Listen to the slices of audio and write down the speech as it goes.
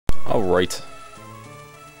Alright.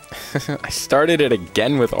 I started it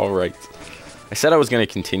again with alright. I said I was going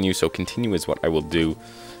to continue, so continue is what I will do.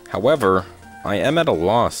 However, I am at a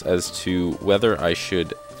loss as to whether I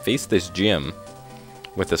should face this gym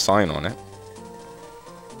with a sign on it.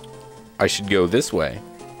 I should go this way,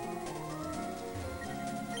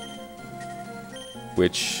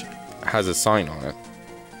 which has a sign on it.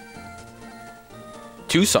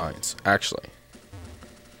 Two signs, actually.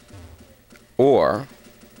 Or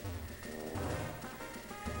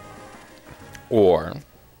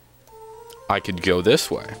I could go this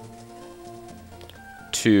way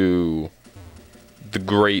to the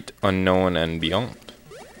great unknown and beyond.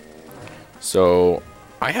 So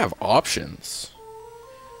I have options,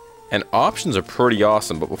 and options are pretty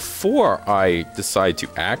awesome. But before I decide to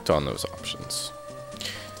act on those options,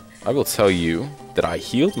 I will tell you that I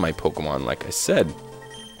healed my Pokemon, like I said,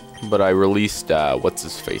 but I released what's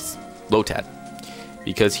his face, Lotad,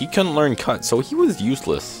 because he couldn't learn Cut, so he was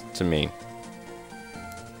useless to me.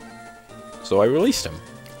 So I released him,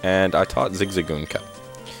 and I taught Zigzagoon Cut.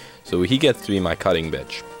 So he gets to be my cutting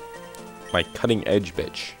bitch. My cutting edge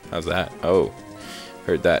bitch. How's that? Oh,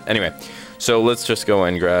 heard that. Anyway, so let's just go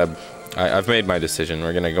and grab... I've made my decision.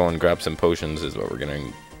 We're gonna go and grab some potions is what we're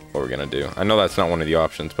gonna do. I know that's not one of the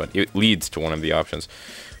options, but it leads to one of the options.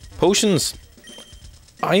 Potions...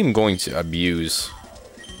 I am going to abuse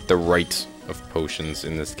the right of potions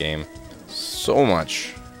in this game so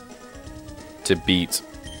much to beat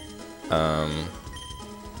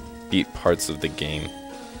parts of the game.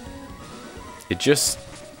 It just,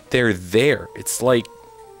 they're there. It's like,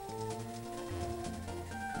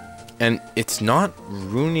 and it's not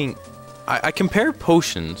ruining. I compare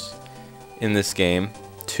potions in this game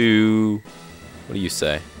to, what do you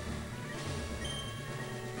say?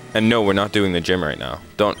 And no, we're not doing the gym right now.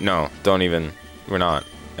 Don't even, we're not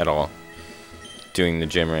at all doing the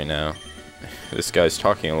gym right now. This guy's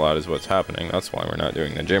talking a lot is what's happening. That's why we're not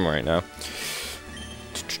doing the gym right now.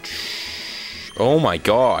 Oh my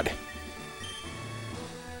god.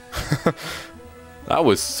 That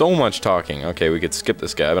was so much talking. Okay, we could skip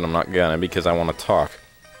this guy, but I'm not gonna because I want to talk.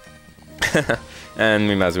 And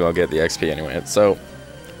we might as well get the XP anyway. So,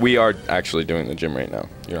 we are actually doing the gym right now.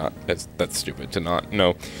 You're not. That's stupid to not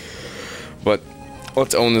know. But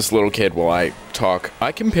let's own this little kid while I talk.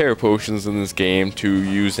 I compare potions in this game to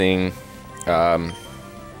using the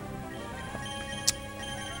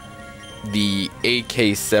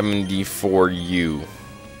AK-74U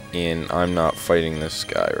in I'm Not Fighting This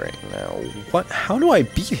Guy right now. What? How do I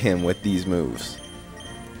beat him with these moves?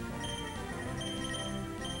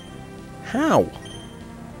 How?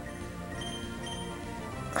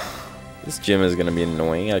 This gym is gonna be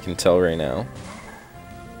annoying, I can tell right now.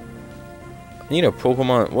 I need a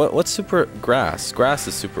Pokemon. What's super grass? Grass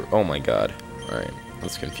is super. Oh my god. Alright,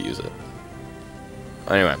 let's confuse it.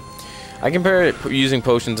 Anyway, I compare it using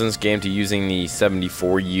potions in this game to using the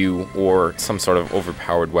 74U or some sort of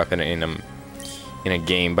overpowered weapon in a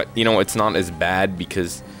game. But you know, it's not as bad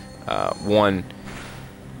because one,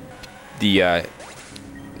 the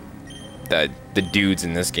dudes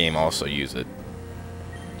in this game also use it.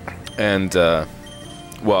 And,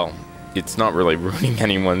 well, it's not really ruining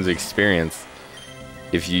anyone's experience.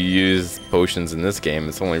 If you use potions in this game,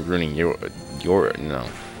 it's only ruining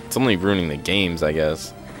it's only ruining the games, I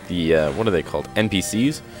guess. The, what are they called?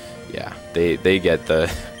 NPCs? Yeah, they get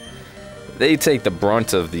they take the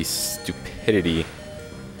brunt of the stupidity.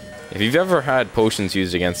 If you've ever had potions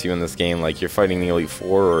used against you in this game, like you're fighting the Elite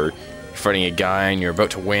Four, or you're fighting a guy and you're about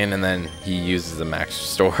to win and then he uses a max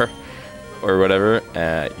store, or whatever,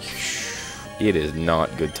 it is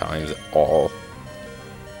not good times at all.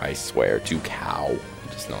 I swear to cow.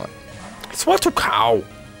 Just not. I swear to cow.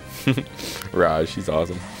 Raj, she's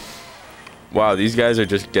awesome. Wow, these guys are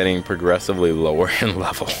just getting progressively lower in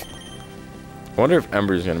level. I wonder if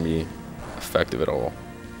Ember is going to be effective at all.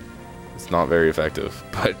 It's not very effective,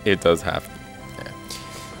 but it does have to. Yeah.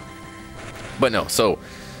 But no, so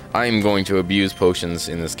I'm going to abuse potions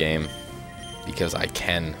in this game because I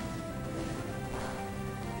can.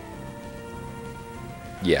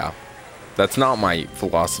 Yeah, that's not my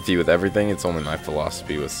philosophy with everything. It's only my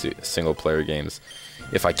philosophy with single-player games.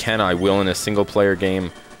 If I can, I will in a single-player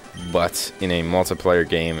game, but in a multiplayer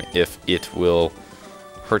game, if it will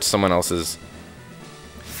hurt someone else's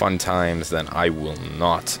fun times, then I will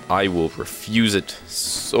not. I will refuse it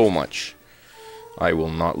so much. I will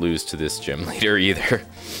not lose to this gym leader either.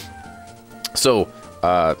 So,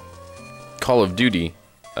 Call of Duty,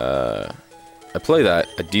 I play that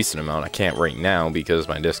a decent amount. I can't right now because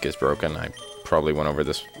my disc is broken. I probably went over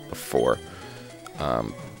this before.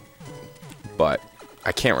 But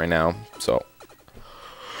I can't right now, so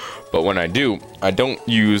But when I do, I don't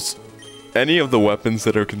use any of the weapons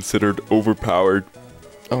that are considered overpowered.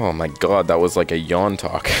 Oh my god, that was like a yawn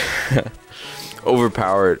talk.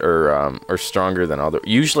 Overpowered or stronger than other.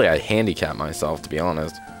 Usually I handicap myself, to be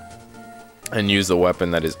honest, and use the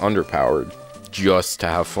weapon that is underpowered just to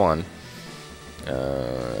have fun.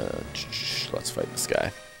 Let's fight this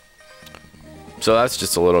guy. So that's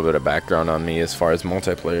just a little bit of background on me as far as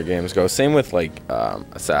multiplayer games go. Same with like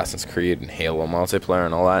Assassin's Creed and Halo multiplayer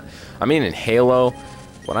and all that. I mean, in Halo,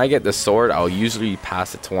 when I get the sword, I'll usually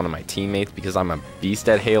pass it to one of my teammates because I'm a beast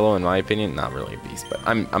at Halo, in my opinion. Not really a beast, but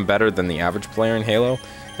I'm better than the average player in Halo.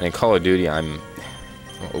 And in Call of Duty, I'm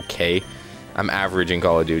okay. I'm average in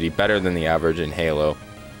Call of Duty, better than the average in Halo.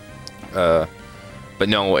 But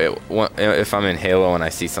no, if I'm in Halo and I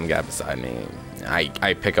see some guy beside me,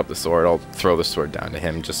 I pick up the sword. I'll throw the sword down to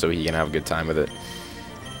him just so he can have a good time with it.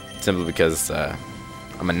 Simply because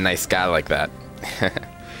I'm a nice guy like that.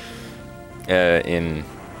 In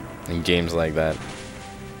games like that.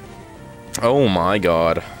 Oh my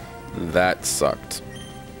god, that sucked.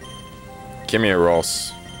 Come here,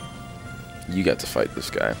 Ross. You got to fight this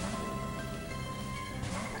guy.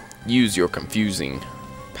 Use your confusing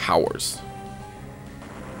powers.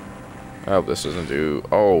 I hope this doesn't do...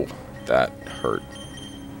 Oh, that hurt.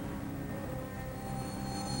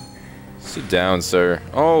 Sit down, sir.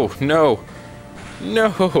 Oh, no.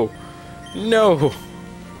 No. No.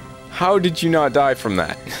 How did you not die from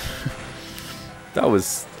that? That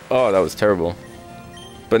was... Oh, that was terrible.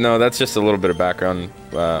 But no, that's just a little bit of background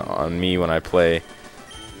on me when I play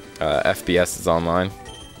FPSs online.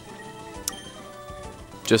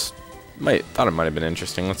 Just... thought it might have been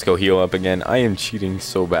interesting. Let's go heal up again. I am cheating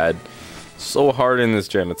so bad. So hard in this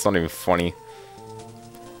gym, it's not even funny.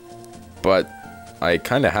 But I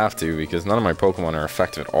kind of have to because none of my Pokemon are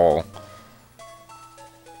effective at all.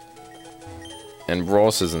 And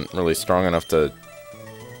Ross isn't really strong enough to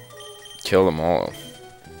kill them all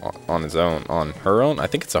on his own. On her own? I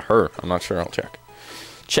think it's a her. I'm not sure. I'll check.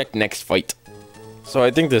 Check next fight. So I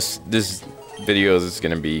think this video is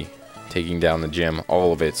going to be taking down the gym.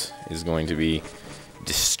 All of it is going to be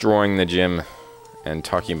destroying the gym and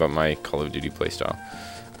talking about my Call of Duty playstyle.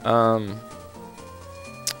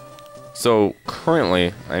 So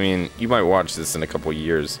currently, I mean, you might watch this in a couple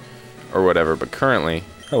years or whatever, but currently,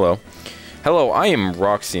 hello, I am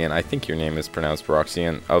Roxanne. I think your name is pronounced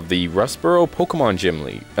Roxanne of the Rustboro Pokemon Gym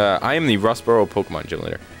League. I am the Rustboro Pokemon Gym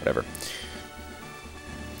Leader. Whatever.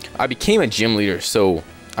 I became a gym leader so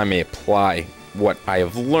I may apply what I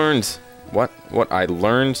have learned. What I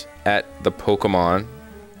learned at the Pokemon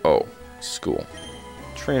school.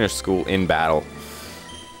 Trainer school in battle.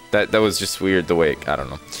 That was just weird the way I don't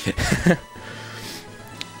know.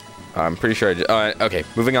 I'm pretty sure I just, okay,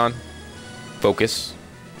 moving on. Focus.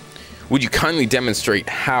 Would you kindly demonstrate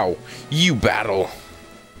how you battle?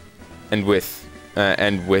 And with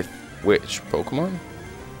which Pokemon?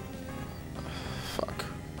 Fuck.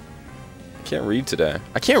 I can't read today.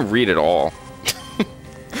 I can't read at all.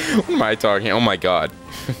 What am I talking? Oh my god.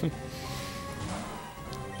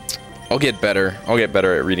 I'll get better. I'll get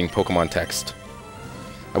better at reading Pokemon text.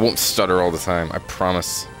 I won't stutter all the time. I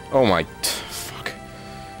promise. Oh my... Fuck.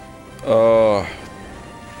 Oh.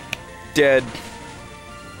 Dead.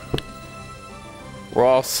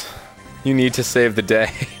 Ross, you need to save the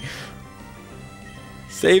day.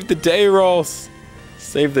 Save the day, Ross.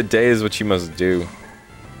 Save the day is what you must do.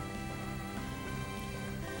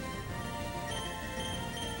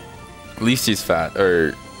 At least she's fat,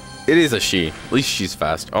 or it is a she. At least she's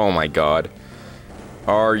fast. Oh my god.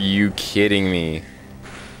 Are you kidding me?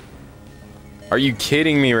 Are you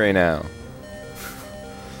kidding me right now?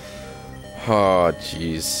 Oh,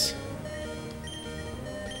 jeez.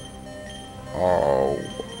 Oh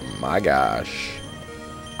my gosh.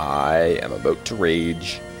 I am about to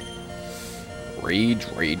rage. Rage,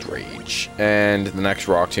 rage, rage. And the next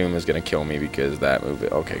Rock Tomb is gonna kill me because that move,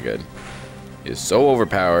 okay, good, is so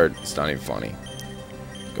overpowered, it's not even funny.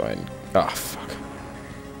 Go ahead and, oh, fuck.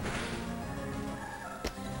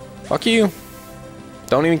 Fuck you.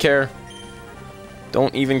 Don't even care.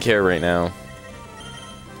 Don't even care right now.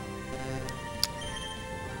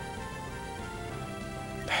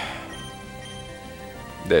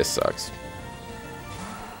 This sucks.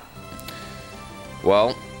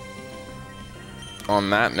 Well, on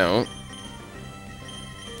that note,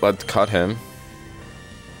 let's cut him.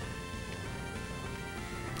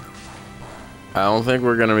 I don't think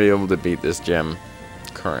we're gonna be able to beat this gym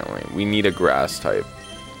currently. We need a grass type.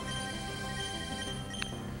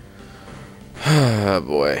 Oh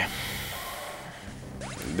boy.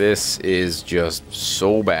 This is just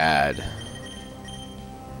so bad.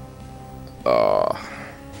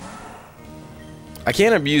 I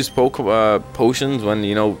can't abuse potions when,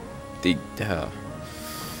 you know, the...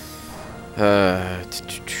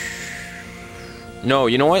 no,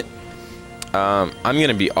 you know what? I'm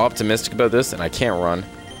gonna be optimistic about this, and I can't run.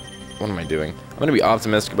 What am I doing? I'm gonna be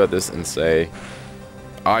optimistic about this and say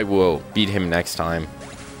I will beat him next time.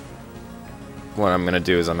 What I'm gonna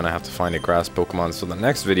do is I'm gonna have to find a grass Pokemon, so the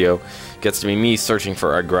next video gets to be me searching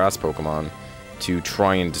for a grass Pokemon to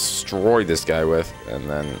try and destroy this guy with, and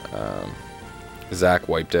then Zach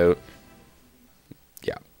wiped out.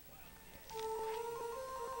 Yeah.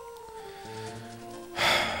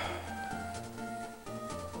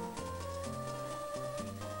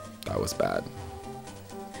 That was bad.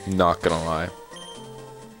 Not gonna lie.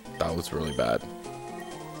 That was really bad.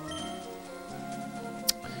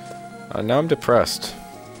 Now I'm depressed.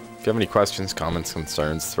 If you have any questions, comments,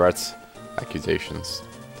 concerns, threats, accusations,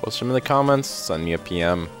 post them in the comments, send me a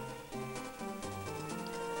PM.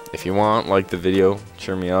 If you want, like the video,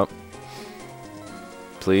 cheer me up.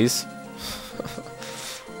 Please.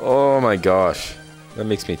 Oh my gosh. That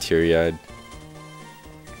makes me teary-eyed.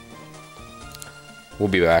 We'll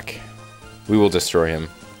be back. We will destroy him.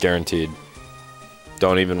 Guaranteed.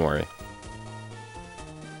 Don't even worry.